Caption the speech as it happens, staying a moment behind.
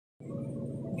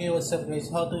Okay, what's up guys?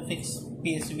 How to fix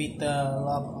PS Vita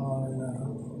lock on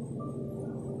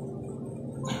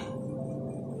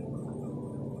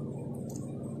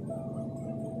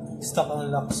stuck on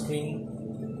the lock screen.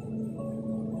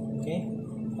 Okay,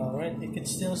 alright, if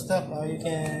it's still stuck, you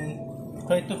can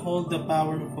try to hold the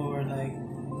power for like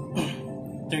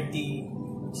 30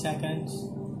 seconds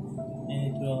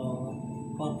and it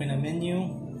will open a menu.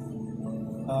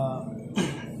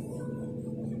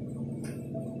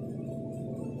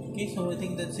 Okay, so I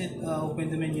think that's it.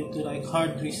 Open the menu to like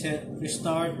hard reset,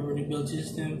 restart, or rebuild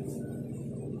system.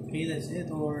 Okay, that's it.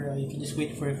 Or you can just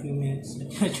wait for a few minutes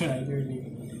like I tried earlier.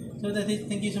 So that's it.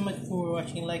 Thank you so much for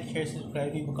watching. Like, share,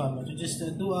 subscribe, leave a comment. So just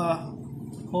do a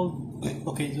hold.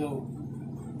 Okay, so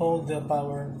hold the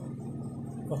power.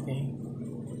 Okay,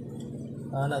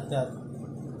 not that.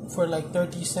 For like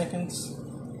 30 seconds.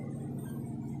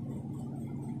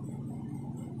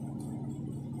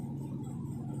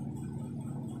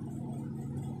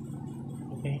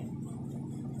 Okay.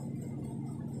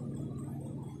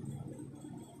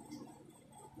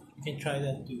 You can try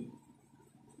that too.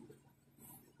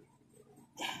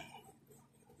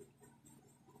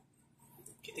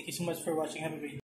 Okay, thank you so much for watching. Have a great day.